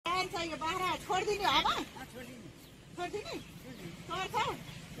छ यो बाख्रा छोड्दिनु आमा छोड्दिनु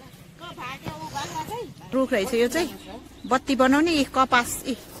रुख रहेछ यो चाहिँ बत्ती बनाउने कपास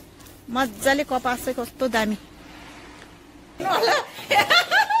मजाले कपास चाहिँ कस्तो दामी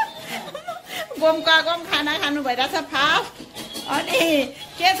गमका गम खाना खानु भइरहेछ फास्ट अनि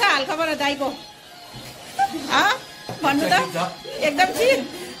के छ हालखबर दाइको भन्नु त एकदम चिर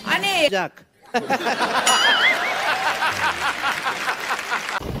अनि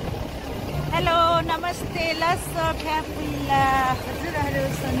हेलो नमस्ते लस फ्याफुल्ला हजुरहरू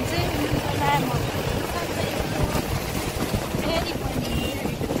सन्चै हुनुहुन्छ म फेरि पनि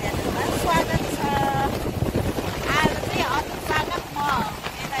स्वागत छ आज चाहिँ अचानक म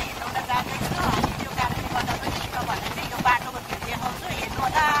यता हेर्न जाँदैछु अनि त्यो कारणले गर्दा पनि तपाईँहरूले चाहिँ यो बाटोको भ्यू देखाउँछु हेर्नु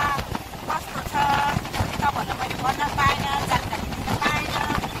होला कस्तो छ तपाईँहरूलाई मैले भन्न पाएन जानकारी दिन पाएन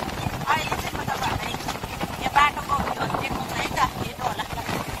अहिले चाहिँ म तपाईँहरूलाई यो बाटोको भ्यूहरू देखाउँछु है त हेर्नु होला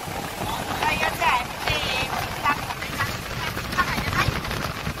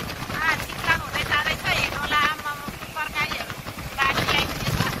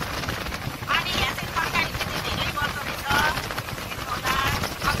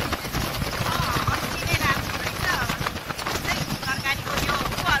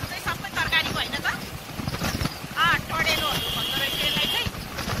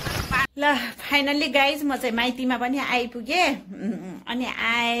ल फाइनल्ली गाइज म चाहिँ माइतीमा पनि आइपुगेँ अनि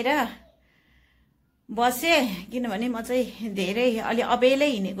आएर बसेँ किनभने म चाहिँ धेरै अलि अबेलै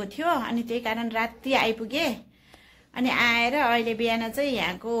हिँडेको थियो अनि त्यही कारण राति आइपुगेँ अनि आएर अहिले बिहान चाहिँ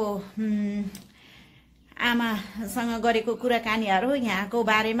यहाँको आमासँग गरेको कुराकानीहरू यहाँको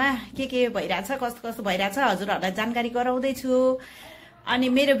बारेमा के भइरहेछ कस्तो कस्तो भइरहेछ हजुरहरूलाई जानकारी गराउँदैछु अनि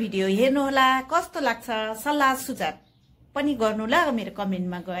मेरो भिडियो हेर्नुहोला कस्तो लाग्छ सल्लाह सुझाव पनि गर्नु ल मेरो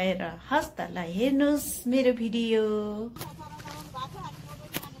कमेन्टमा गएर हस् त ल हेर्नुहोस् मेरो भिडियो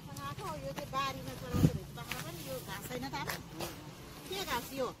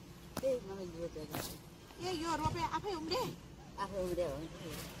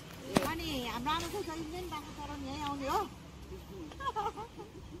अनि हाम्रो आमा चाहिँ जहिले पनि बाख्रा चराउन यहीँ आउने हो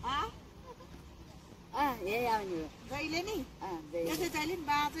यही आउने हो जहिले नि यसै जहिले नि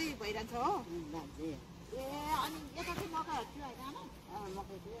बा चाहिँ भइरहन्छ हो ए अनि यता चाहिँ मकैहरू थियो होइन आमा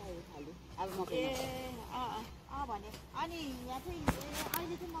मकै थियो अहिले खाली अब मकै ए भने अनि यहाँ चाहिँ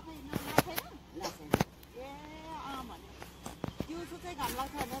अहिले चाहिँ मकै लाग्दैन ए भने दिउँसो चाहिँ घाम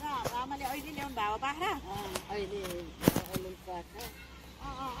लाग्छ भनेर हाम्रो आमाले अहिले ल्याउनु भएको बाख्रा अहिले पर्छ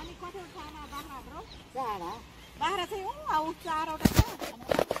अनि कतिवटा छ आमा बाख्रा हाम्रो चारा बाख्रा चाहिँ अब 4वटा छ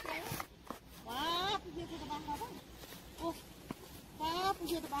पुगेको त बाख्रा त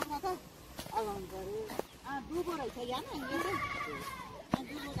पुग्यो त बाख्रा त अलाउनु पर्यो दुबो रहेछ यहाँ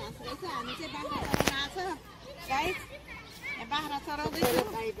दुबो घाँस रहेछ हामी चाहिँ बाख्रा चराउन आएको छ गाइस बाख्रा चराउँदैछु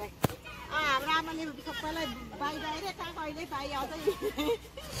हाम्रो आमाले सबैलाई बाई रे कहाँ कहिले बाई अझै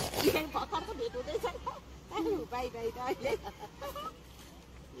भर्खरको भेट हुँदैछ बाई अहिले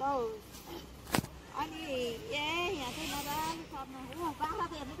ल अनि यहाँ चाहिँ मजाले चर्न बाख्रा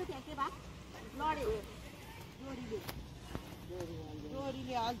त हेर्नु त त्यहाँ के भएको लड्यो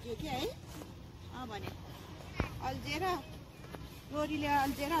डोरीले अल्झ्यो कि है भने अल्झेर डोरीले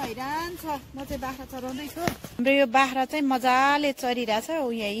अल्झेर हैरान छ म चाहिँ बाख्रा चराउँदैछु हाम्रो यो बाख्रा चाहिँ मजाले चरिरहेछ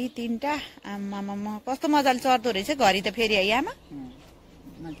यही 3टा आमामा कस्तो मजाले चर्दो रहेछ घरि त फेरि है आमा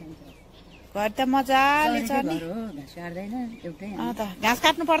घरि त मजाले चर्ने घाँस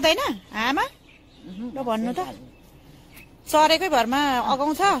काट्नु पर्दैन आमा ल भन्नु त चरेकै भरमा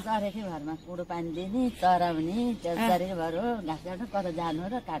अगाउँछ चरेकै भरमा कुडो पानी दिने चरा भने चरेकै भर हो घाँस काट्नु कता जानु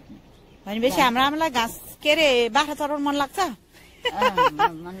र काट्नु भनेपछि हाम्रो आमालाई घाँस के अरे बाख्रा चराउनु मन लाग्छ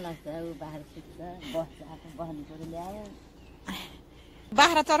मन लाग्छ बाख्रा सुत्छ बस्छ आफू बस्ने कुरो ल्यायो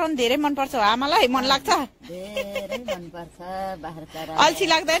बाख्रा चराउनु धेरै मनपर्छ हो आमालाई मन लाग्छ धेरै मनपर्छ बाख्रा चरा अल्छी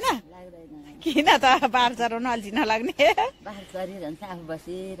लाग्दैन किन त बाख्रा चराउनु अल्छी नलाग्ने बाख्रा चरिरहन्छ आफू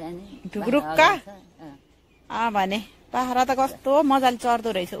बसिरहने ढुक्रुक्क भने बाख्रा त कस्तो मजाले चर्दो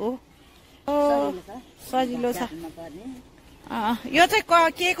रहेछ सजिलो छ यो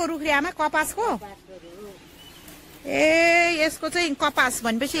चाहिँ के को रुख रे आमा कपासको ए यसको चाहिँ कपास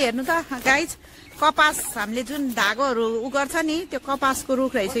भनेपछि हेर्नु त गाइज कपास हामीले जुन धागोहरू गर्छ नि त्यो कपासको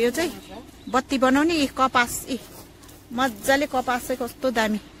रुख रहेछ यो चाहिँ बत्ती बनाउने कपास मजाले कपास चाहिँ कस्तो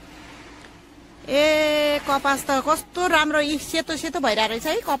दामी ए कपास त कस्तो राम्रो सेतो सेतो भइरहेको रहेछ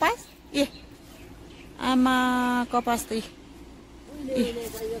है कपास आमा कपास त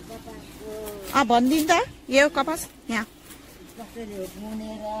भनिदिनु त यो कपास यहाँ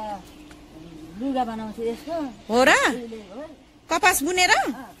लुगा बनाउँछ यसको हो र कपास बुनेर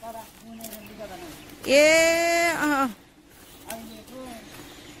ए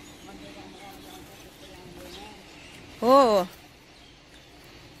हो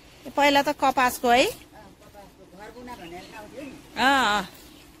पहिला त कपासको है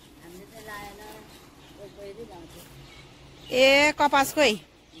ए कपासको है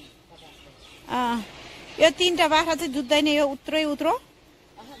यो 3टा बाख्रा चाहिँ जुत्दैन यो उत्रै उत्रो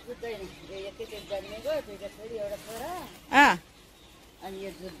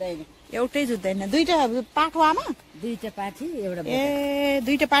एउटै जुत्दैन 2टा पाठो आमा 2टा पाठी एउटा ए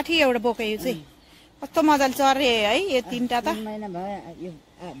 2टा पाठी एउटा बोके यो चाहिँ कस्तो मजाले चरे है यो 3टा त 3 महिना भयो यो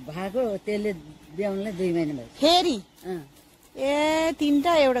भागो त्यसले ब्याउनलाई 2 महिना भयो फेरि ए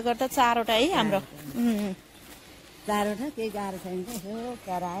 3टा एउटा गर्दा 4वटा है हाम्रो 4वटा केही गाह्रो छैन यसो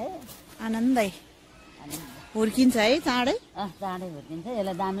करायो आनन्दै हुर्किन्छ है चाँडै चाँडै हुर्किन्छ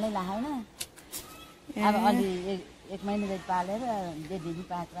यसलाई दामले लाएन अब अलि 1 महिना जति पालेर दिदी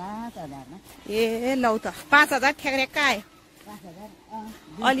 5,000 ए लौ त 5,000 ठ्याक्क आयो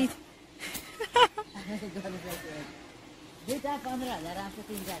 5,000 अलि 2टा 15,000 आउँछ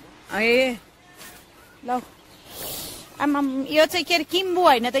 3टा ए लौ आमा यो चाहिँ के अरे किम्बु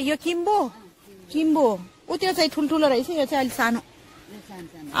होइन त यो किम्बु उ त्यो चाहिँ ठुल्ठुलो रहेछ यो चाहिँ अलिक सानो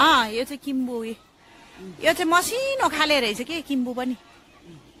यो चाहिँ किम्बु यो चाहिँ मसिनो खाले रहेछ के किम्बु पनि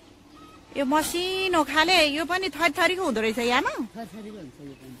यो मसिनो खाले यो पनि थरी थरीको हुँदो रहेछ यामा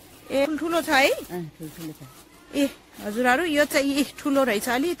ए ठुलो छ है ए हजुरहरु यो चाहिँ ठुलो रहेछ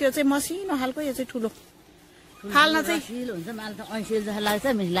अलि त्यो चाहिँ मसिनो खालको यो चाहिँ ठुलो फाल्न चाहिँ सिल हुन्छ मलाई त ऐसिल जस्तो लाग्छ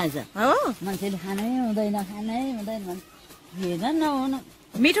मिठो लाग्छ हो मान्छेले खानै हुँदैन हेर्न नहुन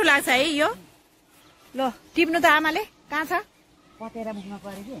मिठो लाग्छ है यो ल टिप्नु त आमाले कहाँ छ पतेरा मुखमा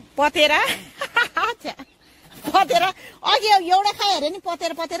पर्यो कि पतेरा अघि एउटा खायो अरे नि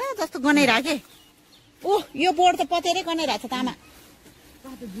पतेरा जस्तो गनाइराखे यो बोर्ड त पतेरै गनाइरहेको छ त आमा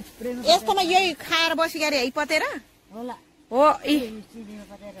यस्तोमा यही खाएर बसिगरे है पतेरा होला हो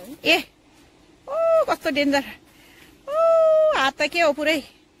ए ओ कस्तो डेन्जर हात त के हो पुरै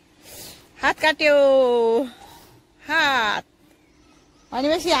हात काट्यो हात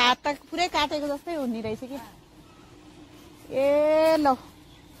भनेपछि हात त पुरै काटेको जस्तै हुने रहेछ कि ए ल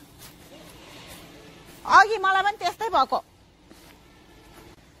अघि मलाई पनि त्यस्तै भएको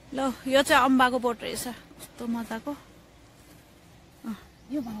ल यो चाहिँ अम्बाको बोट रहेछ कस्तो मजाको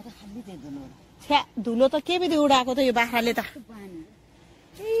यो भाँडा खाली धुलो छ्या धुलो त के बिधि उडाएको त यो बाख्राले त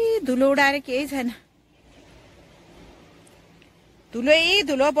ए धुलो उडाएर केही छैन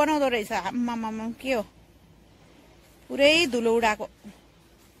धुलो बनाउँदो रहेछ आम्मामा के हो पुरै धुलो उडाएको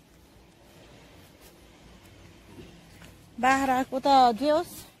बाख्राको त जे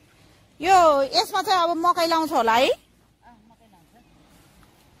होस् यो यसमा चाहिँ अब मकै लाउँछ होला है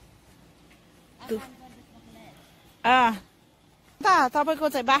तपाईको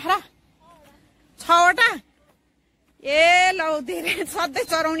चाहिँ बाख्रा 6वटा ए लौ धेरै सधैँ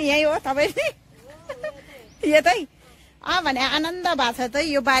चराउने यही हो तपाईले यतै भने आनन्द भएको छ त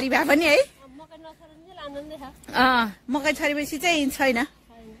यो बारी भए पनि है मकै छरेपछि चाहिँ छैन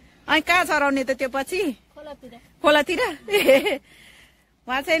अनि कहाँ चराउने त त्यो पछि खोलातिर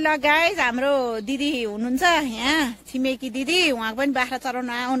उहाँ चाहिँ ल गाइस हाम्रो दिदी हुनुहुन्छ यहाँ छिमेकी दिदी उहाँ पनि बाख्रा चराउन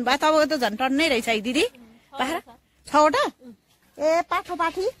आउनु भयो तपाईँको त झन् टन्नै रहेछ है दिदी बाख्रा 6वटा ए पाठो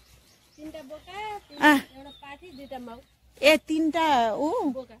पाठी ए 3टा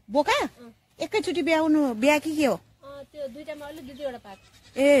बोका एकैचोटि बिहा कि के हो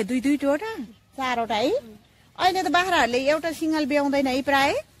ए 2-2वटा 4वटा है अहिले त बाख्राहरूले एउटा सिङ्गल ब्याउँदैन है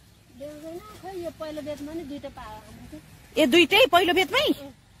प्राय ए 2टै पहिलो बेतमै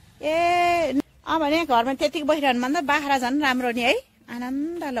ए भने घरमा त्यतिको बसिरहनु भन्दा बाख्रा झन् राम्रो नि है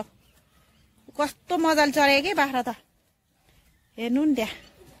आनन्द ल कस्तो मजाले चढ्यो कि बाख्रा त हेर्नु नि त्यहाँ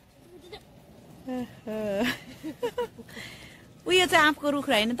उयो चाहिँ आँपको रुख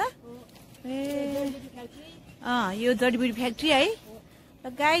होइन त ए यो जडीबुटी फ्याक्ट्री है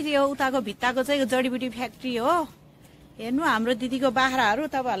गाइस यो उताको भित्ताको चाहिँ जडीबुटी फ्याक्ट्री हो हेर्नु हाम्रो दिदीको बाख्राहरू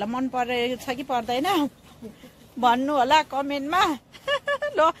तपाईँहरूलाई मन परेछ कि पर्दैन भन्नु होला कमेन्टमा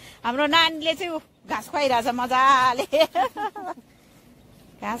ल हाम्रो नानीले चाहिँ घाँस खुवाइरहेछ मजाले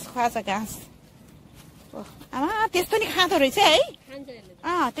घाँस खुवाछ घाँस आमा त्यस्तो नि खाँदो रहेछ है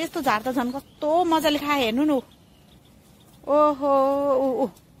त्यस्तो झार त झन् कस्तो मजाले खाए हेर्नु न ओहो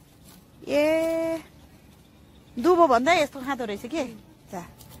ए दुबो भन्दा यस्तो खाँदो रहेछ के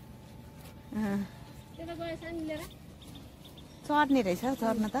चढ्ने रहेछ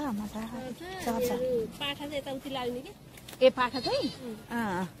चढ्न त मजा चढ्छ ए पाठा चाहिँ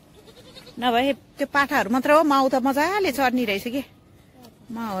नभए त्यो पाठाहरू मात्र हो माउ त मजाले चढ्ने रहेछ कि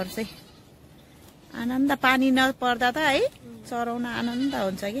माउहरू चाहिँ आनन्द पानी नपर्दा त है चराउन आनन्द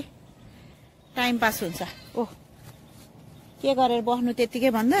हुन्छ कि टाइम पास हुन्छ के गरेर बस्नु त्यतिकै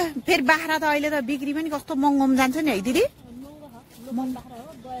भन्दा फेरि बाख्रा त अहिले त बिक्री पनि कस्तो महँगोमा जान्छ नि है दिदी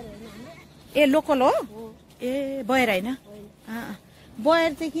ए लोकल हो ए बयर होइन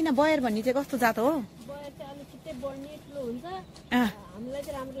बयर चाहिँ किन बयर भन्ने चाहिँ कस्तो जात हो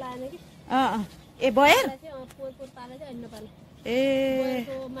ए बयर ए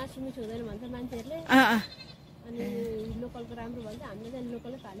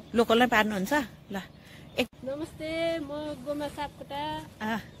लोकलमै पार्नुहुन्छ ल नमस्ते म गोमा सापकोटा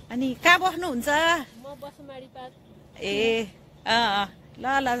अनि कहाँ बस्नुहुन्छ म बसमाडी पार्क ए ल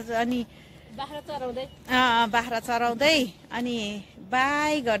ल अनि बाख्रा चराउँदै बाख्रा चराउँदै अनि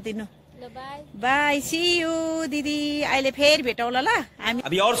बाई गरिदिनु ल बाई बाई सी यू दिदी अहिले फेरि भेटौँला ल हामी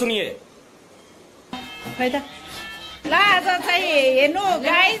अभी और सुनिए खै त ल आज चाहिँ हेर्नु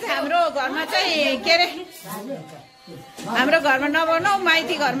गाइज हाम्रो घरमा चाहिँ के अरे हाम्रो घरमा नबनाऊ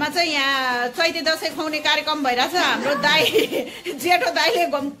माइती घरमा चाहिँ यहाँ चैते दसैँ खुवाउने कार्यक्रम भइरहेछ हाम्रो दाई जेठो दाईले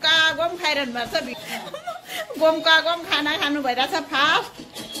घुम्का गम खाइरहनु भएको छ घुम्का गम खाना खानु भइरहेछ फास्ट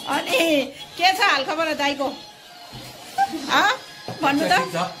अनि के छ हालखबर दाईको भन्नु त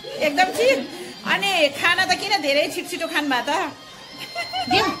एकदम ठिक अनि खाना त किन धेरै छिटो खानु भएको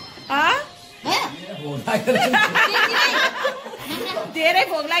त धेरै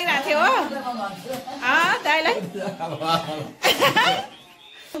भोक लागिरहेको थियो हो दाइलाई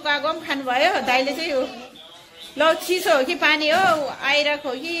गम खानुभयो दाइले चाहिँ ल चिसो हो कि पानी हो आइरहेको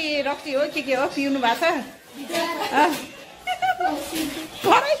हो कि रक्सी हो के हो पिउनु भएको छ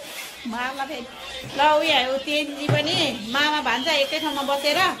मामा फेरि ल उयो तेन्जी पनि मामा भान्जा एकै ठाउँमा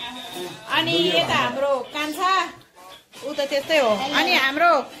बसेर अनि यता हाम्रो कान्छा ऊ त त्यस्तै हो अनि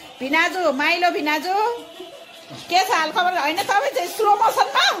हाम्रो भिनाजु माइलो भिनाजु के छ हाल खबर होइन तपाईँ चाहिँ स्लो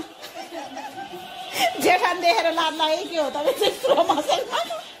मोसनमा जेठान देखेर लाद लाग्यो के हो तपाईँ चाहिँ स्लो मोसनमा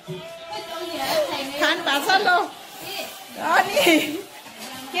खानु भएको छ ल अनि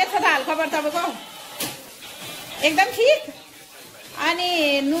के छ त हाल खबर तपाईँको एकदम ठिक अनि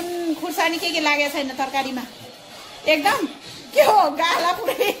नुन खुर्सानी के लागेको छैन तरकारीमा एकदम के हो गाला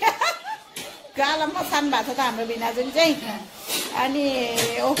पुरै गालामा छान भएको छ त हाम्रो भिनाजुले चाहिँ अनि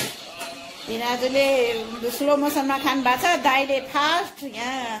ओ भिनाजुले स्लो मोसनमा खानु भएको छ दाइले फास्ट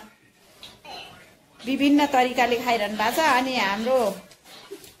यहाँ विभिन्न तरिकाले खाइरहनु भएको छ अनि हाम्रो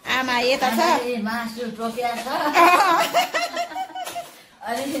आमा यता छ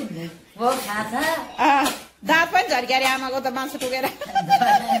दाँत पनि झर्क्या अरे आमाको त मासु टोकेर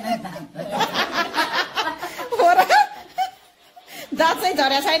दाँत चाहिँ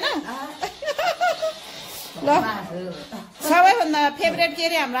झर्या छैन ल सबैभन्दा फेभरेट के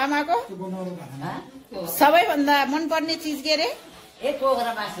अरे हाम्रो आमाको सबैभन्दा मनपर्ने चिज के अरे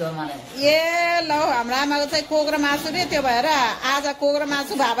ए ल हाम्रो आमाको चाहिँ कोग्रा मासु रे त्यो भएर आज कोग्रा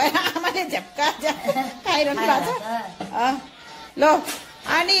मासु भए भएर आमाले झ्याप्का खाइरहनु भएको छ ल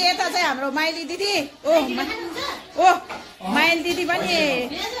अनि यता चाहिँ हाम्रो माइली दिदी ओ माइली दिदी पनि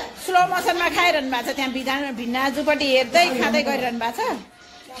स्लो मोसनमा खाइरहनु भएको छ त्यहाँ भिनाजुपट्टि हेर्दै खाँदै गरिरहनु भएको छ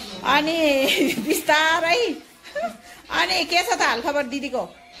अनि बिस्तारै अनि के छ त हालखबर दिदीको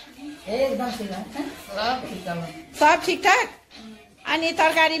सब ठिकठाक अनि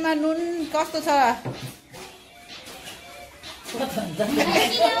तरकारीमा नुन कस्तो छ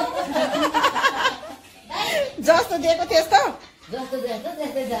जस्तो दिएको त्यस्तो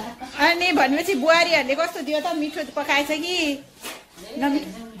अनि भनेपछि बुहारीहरूले कस्तो दियो त मिठो पकाएछ कि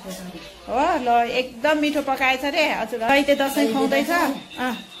नमिठो हो ल एकदम मिठो पकाएछ रे हजुर चैते दसैँ खुवाउँदैछ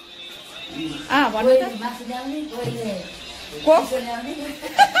भन्नु त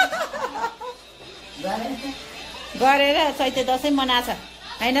गरेर चैते दसैँ मनाछ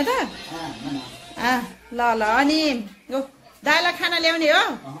होइन त ल ल अनि दाइलाई खाना ल्याउने हो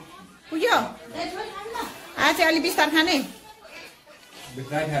पुग्यो आज चाहिँ अलिक बिस्तार खाने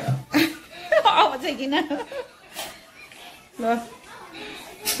अब चाहिँ किन ल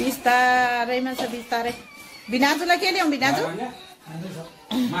बिस्तारैमा छ बिस्तारै भिनाजुलाई के ल्याउँ भिनाजु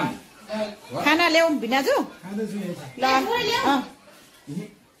खाना ल्याउँ भिनाजु ल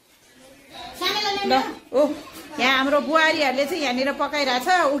ल ओ यहाँ हाम्रो बुहारीहरूले चाहिँ यहाँनिर पकाइरहेछ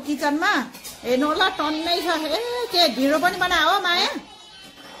ऊ किचनमा हेर्नु होला टन्नै छ ए के ढिँडो पनि बनायो हो माया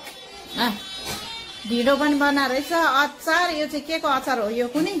ढिँडो पनि बना रहेछ अचार यो चाहिँ के को अचार हो यो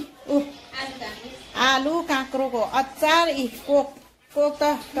कुनै आलु काँक्रोको अचार कोक त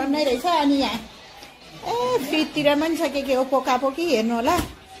टन्नै रहेछ अनि यहाँ ए फ्रिजतिर पनि छ के हो पोकापोकी हेर्नु होला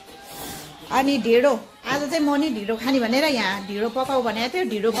अनि ढिँडो आज चाहिँ म नि ढिँडो खाने भनेर यहाँ ढिँडो पकाऊ भनेको थियो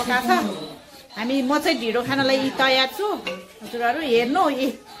ढिँडो पकाएको छ म चाहिँ ढिँडो खानलाई तयार छु हजुरहरू हेर्नु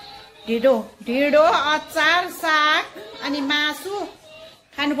ढिँडो अचार साग अनि मासु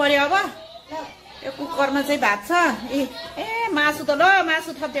खानु पर्यो अब यो कुकरमा चाहिँ भात छ ए मासु त ल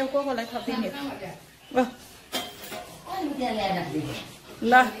मासु थप्देऊ कोलाई थपिने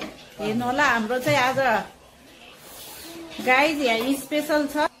ल हेर्नु होला हाम्रो चाहिँ आज गाई यहाँ स्पेसल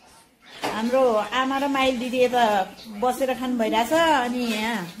छ हाम्रो आमा र माइल दिदी यता बसेर खानु भइरहेछ अनि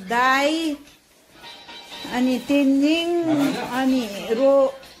यहाँ दाई अनि तेन्जिङ अनि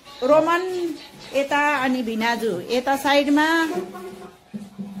रोमन यता अनि भिनाजु यता साइडमा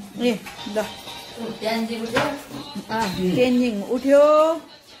ए ल तेन्जिङ उठ्यो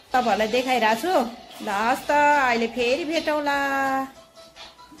तपाईँहरूलाई देखाइरहेको छु ल हस् त अहिले फेरि भेटौँला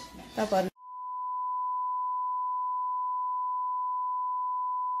तपाईँहरू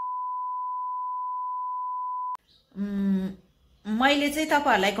मैले चाहिँ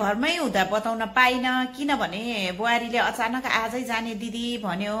तपाईँहरूलाई घरमै हुँदा बताउन पाइनँ किनभने बुहारीले अचानक आजै जाने दिदी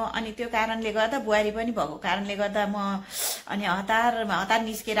भन्यो अनि त्यो कारणले गर्दा बुहारी पनि भएको कारणले गर्दा म अनि हतार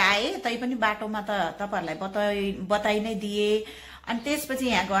निस्केर आएँ तैपनि बाटोमा त तपाईँहरूलाई बताइ नै दिएँ अनि त्यसपछि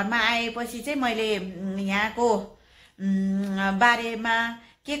यहाँ घरमा आएपछि चाहिँ मैले यहाँको बारेमा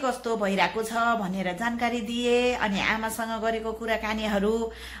के कस्तो भइरहेको छ भनेर जानकारी दिएँ अनि आमासँग गरेको कुराकानीहरू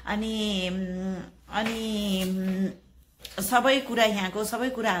अनि सबै कुरा यहाँको सबै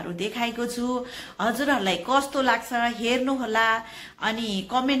कुराहरू देखाएको छु हजुरहरूलाई कस्तो लाग्छ हेर्नु होला अनि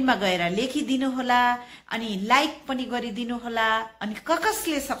कमेन्टमा गएर लेखिदिनु होला अनि लाइक पनि गरिदिनु होला अनि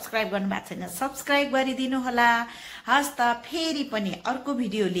कसले सब्स्क्राइब गर्नु भएको छैन सब्स्क्राइब गरिदिनु होला हस् त फेरि पनि अर्को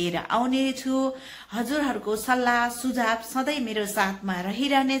भिडियो लिएर आउने छु हजुरहरूको सल्लाह सुझाव सधैँ मेरो साथमा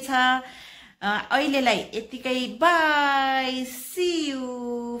रहिरहनेछ अहिलेलाई यतिकै बाई सी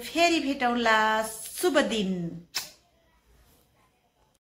यू फेरि भेटौँला शुभ दिन